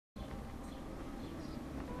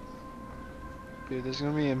Dude, this is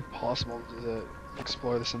gonna be impossible to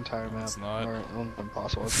explore this entire map. It's not. Or,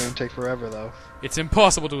 impossible. It's gonna take forever, though. It's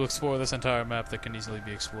impossible to explore this entire map that can easily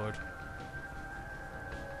be explored.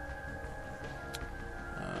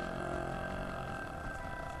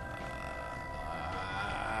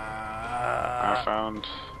 I found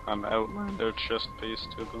an Outlander chest piece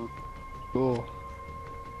to them. Cool.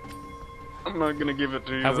 I'm not gonna give it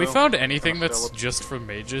to you. Have we though. found anything I'll that's sell it. just for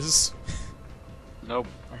mages? Nope.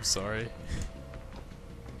 I'm sorry.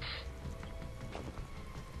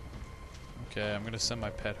 Okay, I'm gonna send my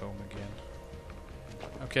pet home again.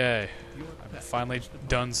 Okay, I'm finally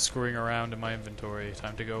done screwing around in my inventory.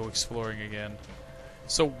 Time to go exploring again.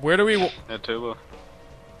 So, where do we Yeah, Tuba.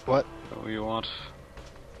 What? What do you want?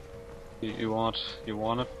 You want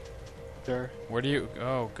it? Sure. Where do you...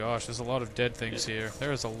 Oh gosh, there's a lot of dead things here.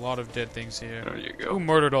 There is a lot of dead things here. There you Who go.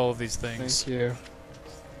 murdered all of these things? Thank you.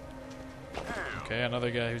 Okay,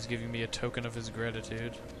 another guy who's giving me a token of his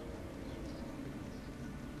gratitude.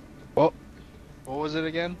 Oh. What was it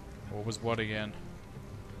again? What was what again?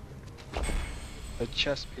 A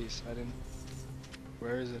chess piece. I didn't...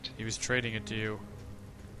 Where is it? He was trading it to you.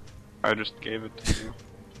 I just gave it to you.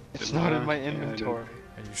 It's Didn't not I? in my Yeah, I did. inventory.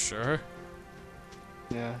 Are you sure?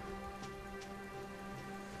 Yeah.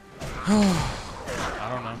 I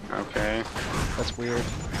don't know. Okay. That's weird.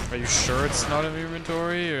 Are you sure it's not in your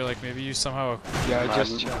inventory? Or like maybe you somehow... Yeah, I I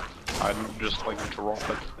just didn't- checked. I didn't just like drop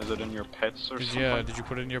it. Is it in your pets or something? Yeah, did you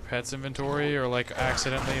put it in your pet's inventory? Or like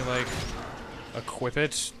accidentally like equip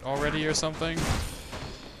it already or something?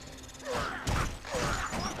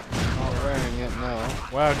 Not wearing it, no.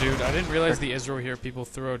 Wow, dude, I didn't realize the Israel here people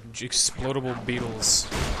throw out explodable beetles.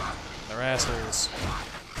 They're assholes.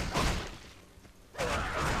 You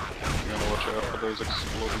gotta watch out for those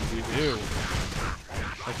exploding beetles. Ew.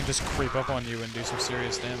 They can just creep up on you and do some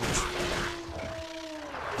serious damage.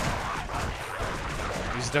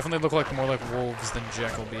 These definitely look like more like wolves than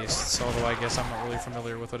jackal beasts, although I guess I'm not really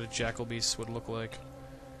familiar with what a jackal beast would look like.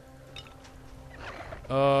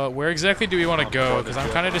 Where exactly do we want to go? Because I'm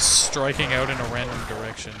kind of just striking out in a random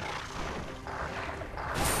direction.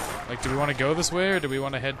 Like, do we want to go this way, or do we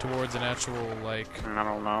want to head towards an actual, like, I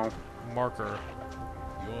don't know. marker?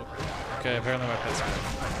 Okay, apparently my pet's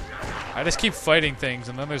good. I just keep fighting things,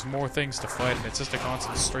 and then there's more things to fight, and it's just a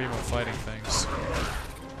constant stream of fighting things.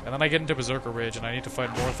 And then I get into Berserker Rage, and I need to fight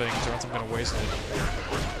more things, or else I'm gonna waste it.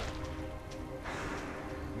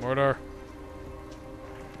 Murder.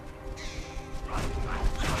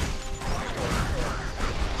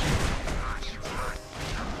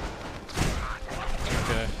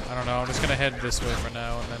 Okay, I don't know, I'm just gonna head this way for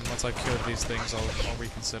now, and then once I've killed these things, I'll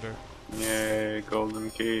reconsider. Yay, golden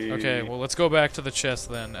key. Okay, well let's go back to the chest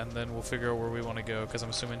then, and then we'll figure out where we want to go, because I'm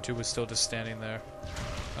assuming Tuba's still just standing there.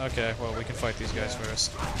 Okay, well we can fight these guys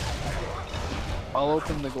first. I'll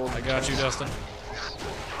open the golden I got you, chest Dustin.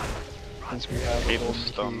 Since we have a hate the golden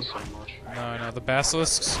stun key. so much. No, the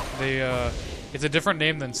basilisks, they, it's a different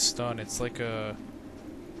name than stun, it's like a...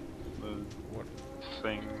 The What?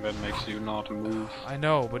 thing that makes you not move. I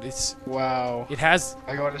know, but it's... Wow. It has...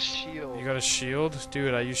 I got a shield. You got a shield?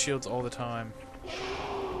 Dude, I use shields all the time.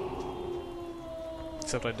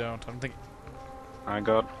 Except I don't. I don't think... I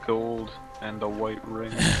got gold and a white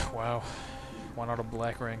ring. Wow. Why not a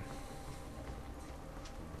black ring?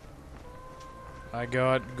 I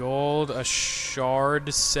got gold, a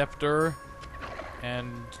shard scepter,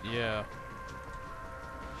 and yeah.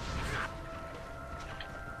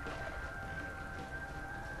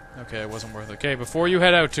 Okay, it wasn't worth it. Okay, before you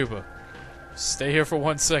head out, Tuba, stay here for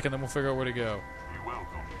 1 second, then we'll figure out where to go.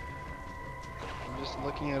 I'm just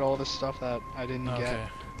looking at all the stuff that I didn't Okay, get.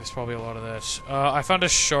 there's probably a lot of that. I found a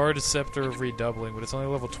shard scepter of redoubling, but it's only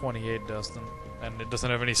level 28, Dustin, and it doesn't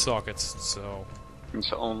have any sockets, so...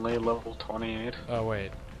 It's only level 28. Oh,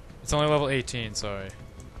 wait. It's only level 18, sorry.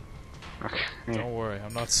 Okay. Don't worry,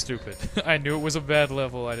 I'm not stupid. I knew it was a bad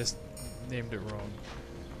level, I just named it wrong.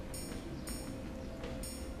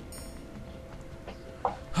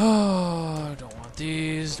 Oh, don't want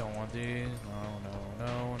these, don't want these.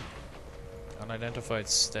 No. Unidentified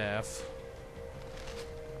staff.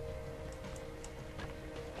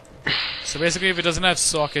 So basically, if it doesn't have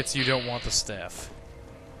sockets, you don't want the staff.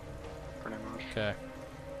 Pretty much. Okay.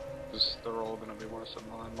 'Cause they're all gonna be worse than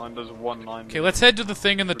mine. Mine does 190. Okay, let's head to the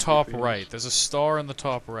thing in the for top DPS. right. There's a star in the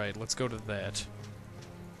top right. Let's go to that.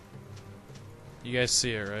 You guys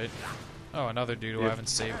see it, right? Oh, another dude who I Yep. haven't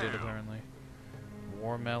saved it, apparently.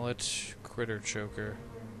 War Mallet, Critter Choker.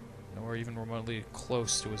 Nowhere even remotely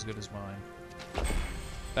close to as good as mine.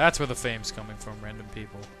 That's where the fame's coming from, random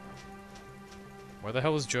people. Where the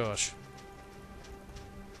hell is Josh?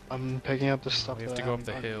 I'm picking up the stuff We have that to I go up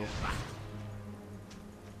the haven't hill. done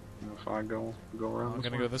if I go around? I'm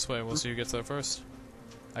gonna go this way. We'll see who gets there first.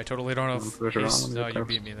 I totally don't have Push around haste. and No, get you there,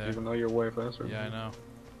 beat me there. Even though you're way faster. Yeah, I know.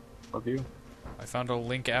 Fuck you. I found a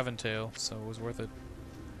Link Aventail, so it was worth it.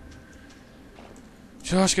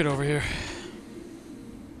 Josh, get over here.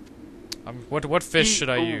 What fish should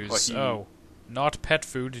I use? Oh, not pet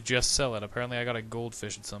food, just sell it. Apparently I got a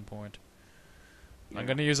goldfish at some point. Yeah. I'm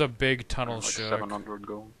gonna use a big tunnel Like shark. 700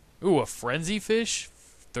 gold. Ooh, a frenzy fish?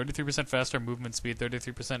 33% faster movement speed,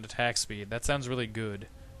 33% attack speed. That sounds really good.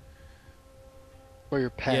 For your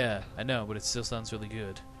pet. Yeah, I know, but it still sounds really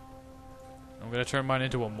good. I'm gonna turn mine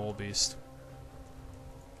into a mole beast.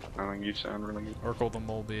 I think you sound really good. Urkel the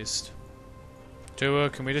mole beast. Tuba,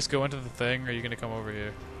 can we just go into the thing, or are you gonna come over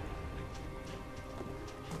here?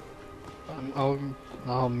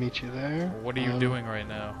 I'll meet you there. What are you doing right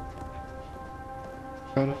now?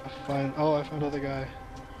 Trying to find. Oh, I found another guy.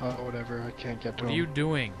 Oh, whatever. I can't get to him. What are you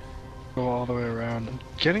doing? Go all the way around. I'm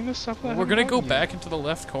getting this stuff. Well, we're gonna go back into the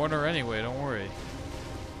left corner anyway. Don't worry.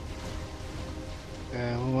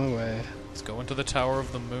 Yeah, on my way. Let's go into the Tower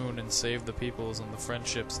of the Moon and save the peoples and the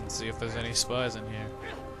friendships and see if there's any spies in here.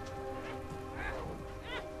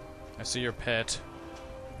 I see your pet.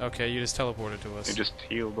 Okay, you just teleported to us. You just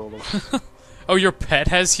healed all of us. Oh, your pet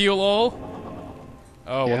has heal all?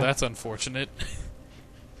 Oh, Yeah. well, that's unfortunate.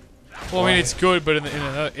 Well, I mean, it's good, but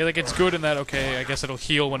like it's good in that, okay, I guess it'll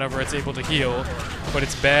heal whenever it's able to heal, but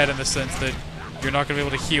it's bad in the sense that you're not going to be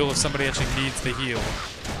able to heal if somebody actually needs the heal.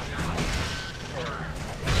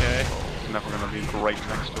 Okay. It's never gonna be great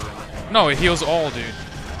next to it. No, it heals all, dude.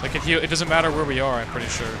 Like, it doesn't matter where we are, I'm pretty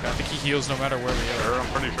sure. I think he heals no matter where we are. Sure, I'm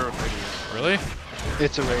pretty sure it's radius. Really?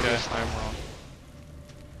 It's a Okay, radius. I'm wrong.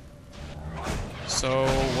 So,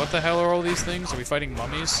 what the hell are all these things? Are we fighting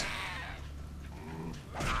mummies?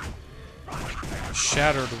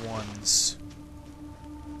 Shattered ones.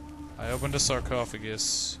 I opened a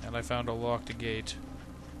sarcophagus, and I found a locked gate.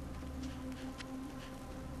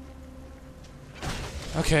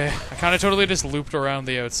 Okay, I kinda totally just looped around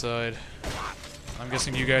the outside. I'm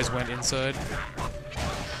guessing you guys went inside?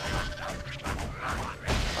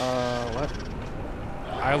 What?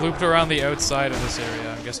 I looped around the outside of this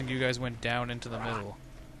area. I'm guessing you guys went down into the middle.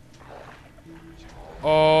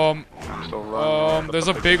 I'm still running. There's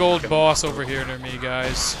a big old boss over here near me,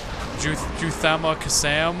 guys. Jutham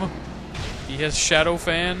Kasam. He has Shadow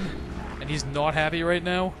Fan, and he's not happy right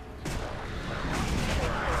now.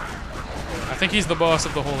 I think he's the boss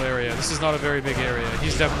of the whole area. This is not a very big area.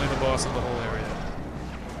 He's definitely the boss of the whole area.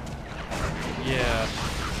 Yeah.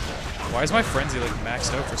 Why is my frenzy like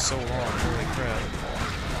maxed out for so long? Holy crap.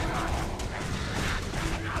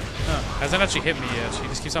 Huh. Hasn't actually hit me yet. He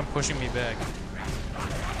just keeps on pushing me back.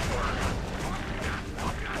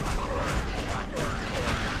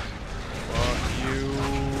 Fuck you.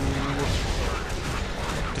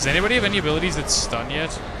 Does anybody have any abilities that stun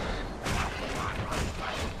yet?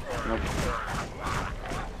 Nope.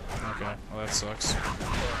 Okay, well that sucks.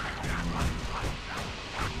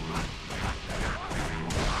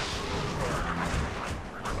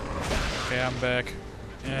 Okay, I'm back.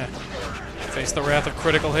 Yeah. Face the wrath of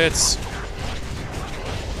critical hits.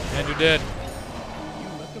 And you're dead.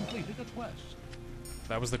 You have completed a quest.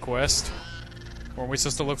 That was the quest? Weren't we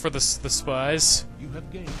supposed to look for the spies? You have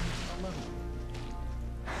gained a level.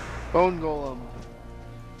 Bone Golem.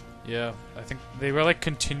 Yeah, I think they were like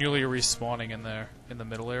continually respawning in there, in the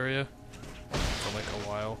middle area, for like a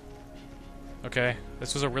while. Okay,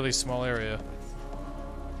 this was a really small area.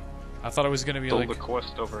 I thought it was gonna be Still like... the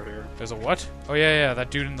quest over here. There's a what? Oh yeah,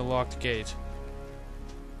 that dude in the locked gate.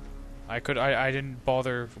 I didn't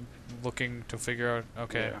bother looking to figure out...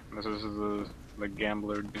 Okay. Yeah, this is the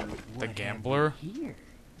gambler dude. The gambler? Here.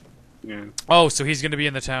 Yeah. Oh, so he's gonna be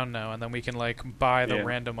in the town now, and then we can like buy the Yeah.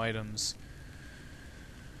 random items.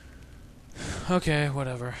 Okay,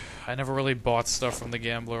 whatever. I never really bought stuff from the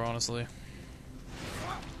gambler, honestly.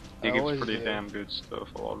 He I gives always pretty do. damn good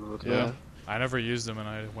stuff a lot of the Yeah. time. I never used them, and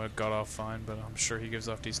I got off fine, but I'm sure he gives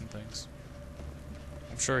off decent things.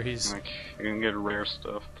 I'm sure he's... Like, you can get rare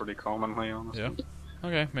stuff pretty commonly, honestly. Yeah?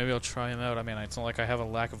 Okay, maybe I'll try him out. I mean, it's not like I have a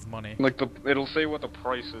lack of money. Like, it'll say what the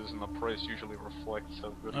price is, and the price usually reflects how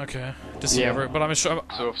good. Okay. Does he Yeah. ever... But I'm sure...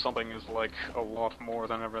 So if something is, like, a lot more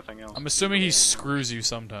than everything else... I'm assuming he screws you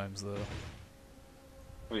sometimes, though.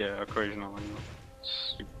 Yeah, occasionally.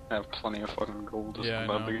 You have plenty of fucking gold. Just Yeah, I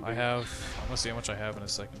about know. to get I have... I'm gonna see how much I have in a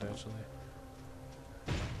second, actually.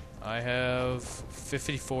 I have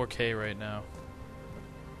 54k right now.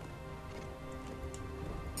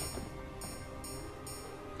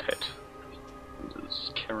 pet.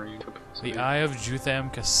 Just carrying capacity. The Eye of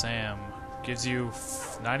Jutham Kasam gives you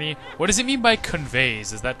 90... What does it mean by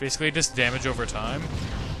conveys? Is that basically just damage over time?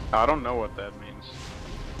 I don't know what that means.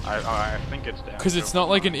 I think it's down. Because it's not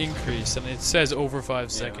like an increase, and it says over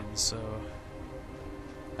 5 seconds, so...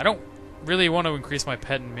 I don't really want to increase my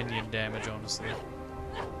pet and minion damage, honestly.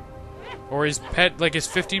 Or is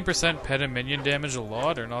 15% pet and minion damage a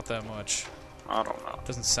lot, or not that much? I don't know.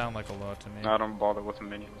 Doesn't sound like a lot to me. I don't bother with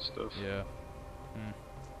minion stuff. Yeah.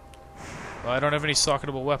 Well, I don't have any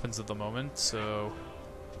socketable weapons at the moment, so...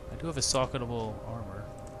 I do have a socketable armor.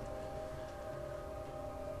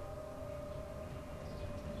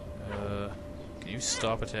 Can you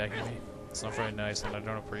stop attacking me? It's not very nice, and I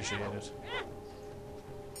don't appreciate it.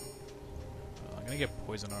 I'm gonna get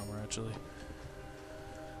poison armor, actually.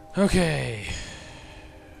 Okay.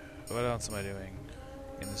 What else am I doing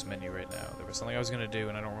in this menu right now? There was something I was gonna do,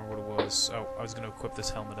 and I don't remember what it was. Oh, I was gonna equip this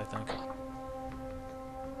helmet, I think.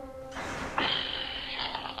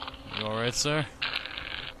 You alright, sir?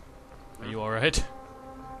 Are you alright?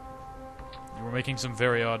 You were making some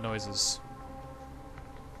very odd noises.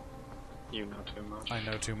 You know too much. I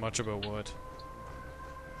know too much about what?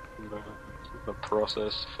 The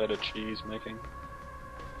process feta cheese making.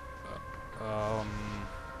 I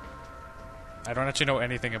don't actually know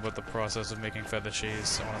anything about the process of making feta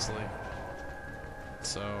cheese, honestly.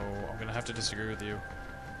 So, I'm gonna have to disagree with you.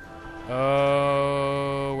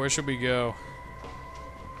 Where should we go?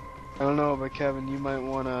 I don't know, but Kevin, you might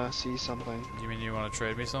want to see something. You mean you want to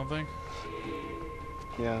trade me something?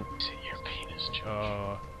 Yeah. See your penis,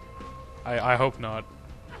 Josh. I hope not.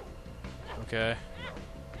 Okay.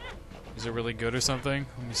 Is it really good or something?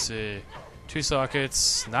 Let me see. 2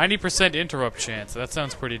 sockets, 90% interrupt chance. That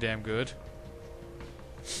sounds pretty damn good.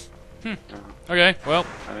 Okay, well.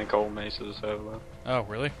 I think all maces have that. Oh,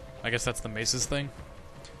 really? I guess that's the maces thing?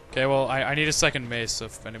 Okay, well, I need a second mace, so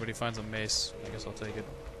if anybody finds a mace, I guess I'll take it.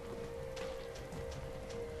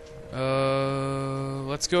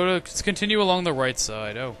 Let's continue along the right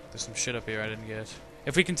side. Oh, there's some shit up here I didn't get.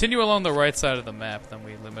 If we continue along the right side of the map, then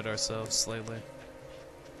we limit ourselves slightly.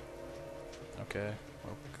 Okay,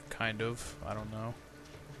 well, kind of. I don't know.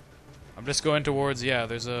 I'm just going towards. Yeah,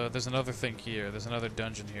 there's another thing here. There's another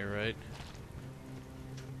dungeon here, right?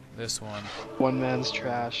 This one. One man's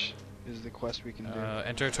trash is the quest we can do.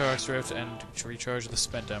 Enter Torchlight and recharge the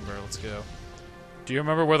spent ember. Let's go. Do you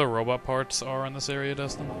remember where the robot parts are in this area,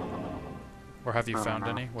 Dustin? Or have you found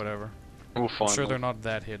any? Whatever. We'll find I'm sure they're them. not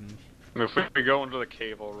that hidden. If we go into the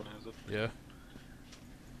cave, I'll realize it. Yeah.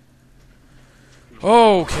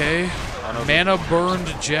 Okay. Mana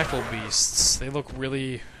burned jackal beasts. They look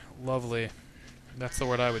really lovely. That's the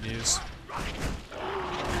word I would use.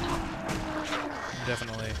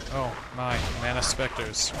 Definitely. Oh my, mana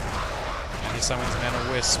specters. And he summons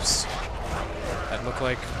mana wisps that look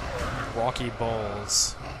like rocky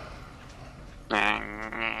balls.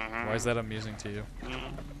 Why is that amusing to you?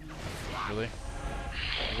 Really?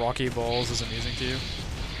 Rocky balls is amusing to you?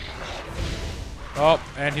 Oh,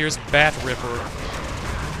 and here's Bat Ripper.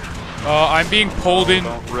 I'm being pulled in.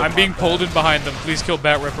 I'm being pulled in behind them. Please kill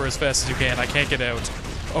Bat Ripper as fast as you can. I can't get out.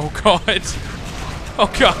 Oh god. Oh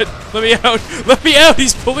god. Let me out. Let me out.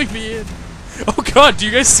 He's pulling me in. Oh god. Do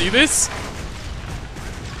you guys see this?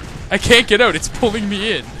 I can't get out. It's pulling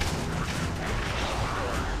me in.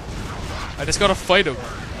 I just gotta fight him.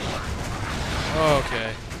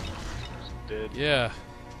 Okay. Yeah.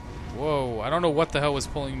 Whoa. I don't know what the hell was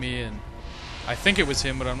pulling me in. I think it was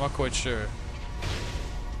him, but I'm not quite sure.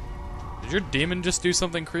 Did your demon just do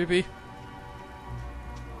something creepy?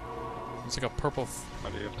 It's like a purple... Why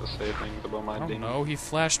do you have to say things about my I don't demon? know. He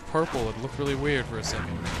flashed purple. It looked really weird for a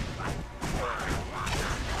second.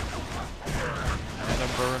 And I'm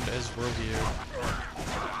burned as we're here.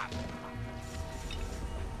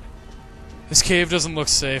 This cave doesn't look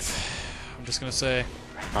safe. I'm just gonna say.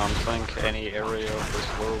 I don't think any area of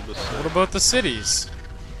this world is safe. What about the cities?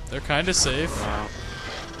 They're kinda safe. No.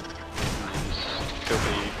 Could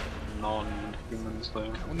be non-humans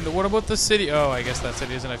there. What about the city? Oh, I guess that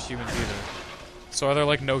city doesn't have humans either. So are there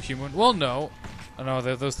like no human? Well, no. Oh, no,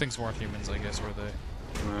 those things weren't humans, I guess, were they?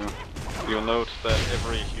 Yeah. You'll note that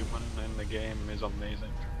every human in the game is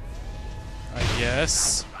amazing. I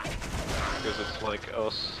guess. Because it's like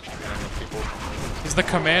us and the people. Is the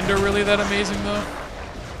commander really that amazing, though?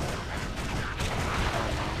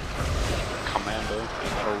 Commander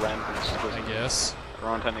is not a random citizen. I guess. There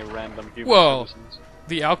aren't any random human Well, citizens.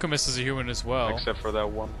 the alchemist is a human as well. Except for that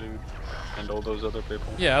one dude and all those other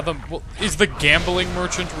people. Yeah, is the gambling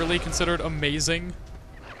merchant really considered amazing?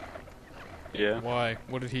 Yeah. Why?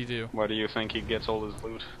 What did he do? Why do you think he gets all his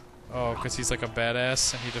loot? Oh, because he's like a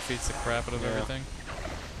badass and he defeats the crap out of everything?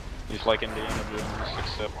 He's like Indiana Jones,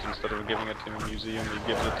 except instead of giving it to a museum, he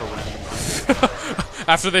gives it to random people.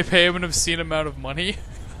 After they pay him an obscene amount of money?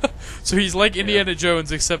 So he's like Indiana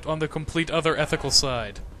Jones, except on the complete other ethical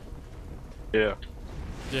side. Yeah.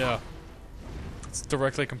 Yeah. It's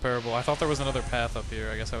directly comparable. I thought there was another path up here.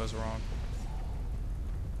 I guess I was wrong.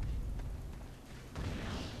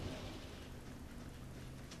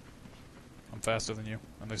 I'm faster than you,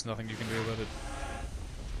 and there's nothing you can do about it.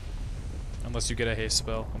 Unless you get a haste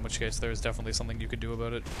spell, in which case there is definitely something you could do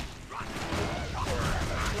about it.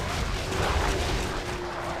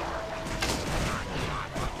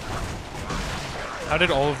 How did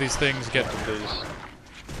all of these things get...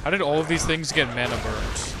 How did all of these things get mana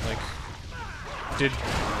burned? Like... Did...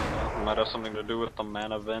 Might have something to do with the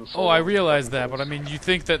mana vents. Oh, I realize that, but I mean, you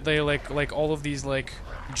think that they, like all of these, like,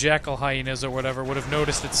 jackal hyenas or whatever would have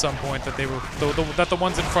noticed at some point that they were... that the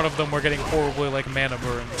ones in front of them were getting horribly, like, mana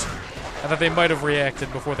burned. And that they might have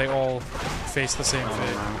reacted before they all faced the same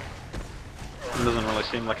fate. It doesn't really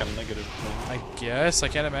seem like a negative thing. I guess. I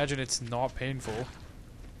can't imagine it's not painful.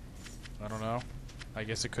 I don't know. I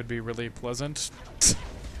guess it could be really pleasant.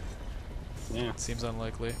 Yeah. Seems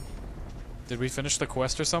unlikely. Did we finish the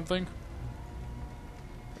quest or something?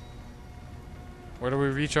 Where do we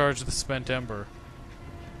recharge the spent ember?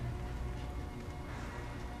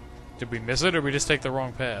 Did we miss it, or we just take the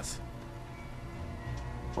wrong path?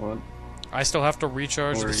 What? I still have to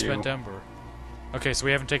recharge Where the are spent you? ember. Okay, so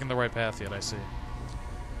we haven't taken the right path yet, I see.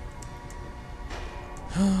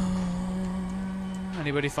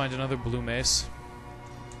 Anybody find another blue mace?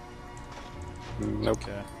 Nope.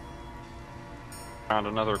 Okay. Found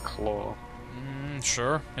another claw.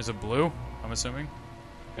 Sure. Is it blue? I'm assuming?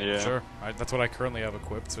 Yeah. Sure. That's what I currently have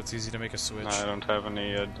equipped, so it's easy to make a switch. I don't have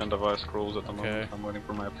any identify scrolls at the moment. I'm waiting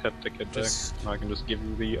for my pet to get back. I can just give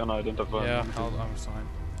you the unidentified. Yeah, I'm fine.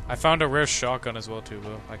 I found a rare shotgun as well,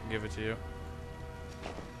 Tuba. I can give it to you.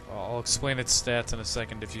 I'll explain its stats in a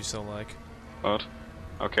second if you so like. But,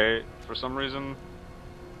 okay, for some reason...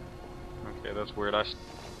 Okay, that's weird.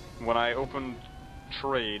 When I opened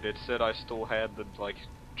trade, it said I still had the, like,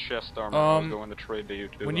 chest armor I was going to trade to you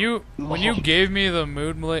too. When you gave me the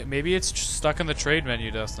mood, maybe it's stuck in the trade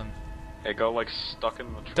menu, Dustin. It got, like, stuck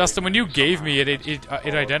in the trade Dustin, when you menu gave somehow. me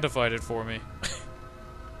it identified it for me.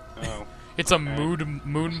 Oh. It's a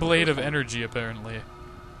moonblade of energy, apparently.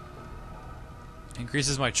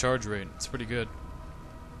 Increases my charge rate. It's pretty good.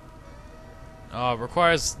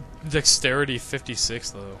 Requires dexterity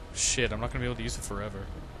 56 though. Shit, I'm not gonna be able to use it forever.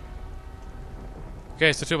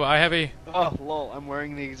 Okay, so Tuba, I have a... Oh, lol, I'm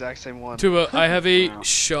wearing the exact same one. Tuba, I have a No.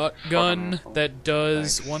 shotgun that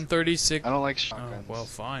does Thanks. 136... I don't like Oh, shotguns. well,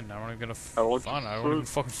 fine. I'm not gonna... I like Fine, I fruit. won't even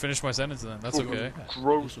fucking finish my sentence then. That's okay.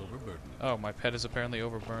 Gross. Overburdened. Oh, my pet is apparently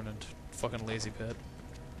overburdened. Fucking lazy pet.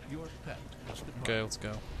 Your pet has departed. Okay, let's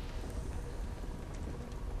go.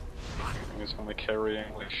 He's only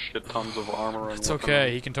carrying, like, shit tons of armor and It's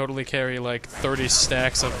okay, he can totally carry like 30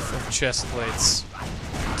 stacks of chest plates.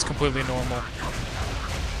 It's completely normal.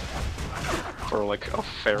 For, like, a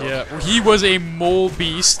ferret. Yeah, he was a mole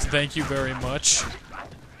beast, thank you very much.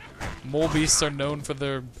 Mole beasts are known for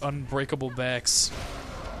their unbreakable backs.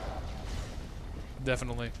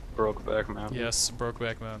 Definitely. Brokeback Mountain. Yes,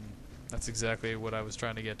 Brokeback Mountain. That's exactly what I was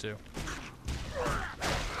trying to get to.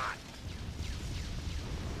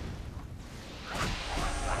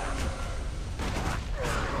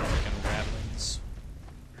 Fucking rattlings.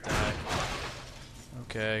 Die.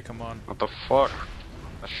 Okay, come on. What the fuck?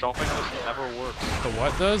 The shopping list never works. The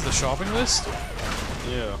what does? The shopping list?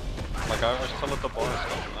 Yeah. Like, I always tell it to buy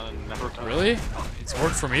stuff, and it never does. Really? It's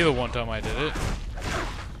worked for me the one time I did it.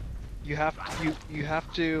 You have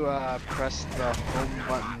to press the home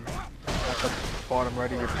button at the bottom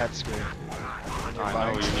right of your pet screen. When you're I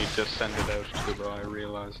buying know, you stuff. need to send it out to the, I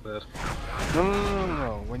realize that.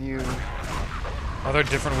 No. When you Are there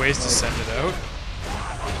different ways to send it out?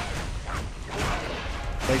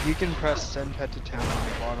 like, you can press send pet to town on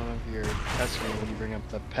the bottom of your pet screen when you bring up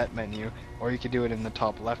the pet menu, or you could do it in the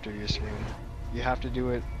top left of your screen. You have to do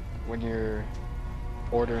it when you're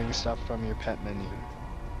ordering stuff from your pet menu.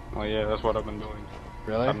 Oh yeah, that's what I've been doing.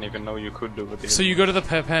 Really? I didn't even know you could do it. So you go to the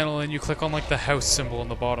pet panel and you click on like the house symbol on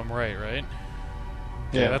the bottom right, right?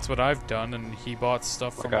 Yeah, that's what I've done, and he bought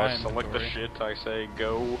stuff from Like, my I select the inventory. shit, I say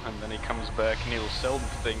go, and then he comes back and he'll sell the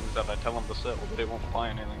things that I tell him to sell, but he won't buy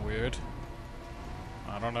anything. Weird.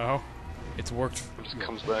 I don't know. It's worked. It just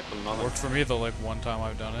comes back with nothing. Worked for me the like one time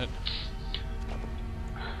I've done it.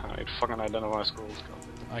 I need fucking identify scrolls.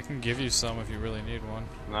 I can give you some if you really need one.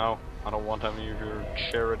 No, I don't want any of your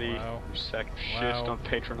charity. Wow. You sack of shit, Wow. don't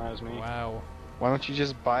patronize me. Wow. Why don't you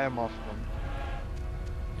just buy them off them?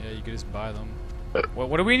 Yeah, you could just buy them.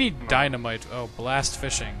 What do we need? Dynamite. Oh, blast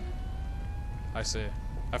fishing. I see.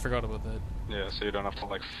 I forgot about that. Yeah, so you don't have to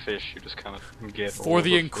like fish, you just kind of get all For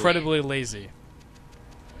the fish. incredibly lazy.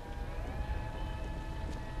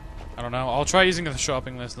 I don't know. I'll try using the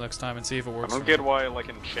shopping list next time and see if it I works. don't get why like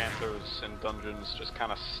enchanters in dungeons just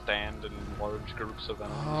kind of stand in large groups of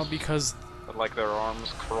enemies. Because But, like their arms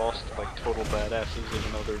crossed, like total badasses,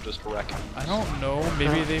 even though they're just wrecking. I don't know.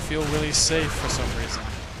 Maybe they feel really safe for some reason.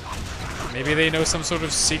 Maybe they know some sort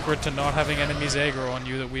of secret to not having enemies aggro on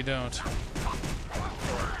you that we don't.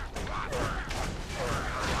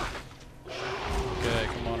 Okay,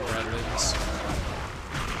 come on, Bradleys.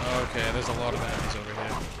 Okay, there's a lot of enemies over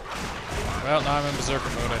here. Well, now I'm in Berserker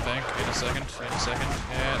mode, I think. In a second.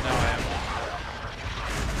 Yeah, now I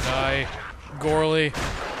am. Die. Gorley.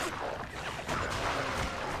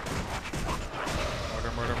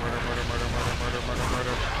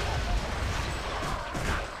 Murder.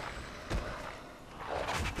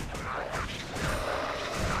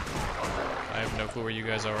 I have no clue where you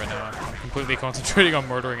guys are right now. I'm completely concentrating on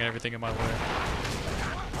murdering everything in my way.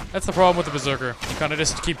 That's the problem with the Berserker. You kind of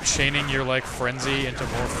just keep chaining your, like, frenzy into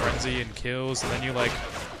more frenzy and kills, and then you, like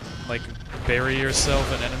bury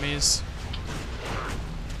yourself in enemies.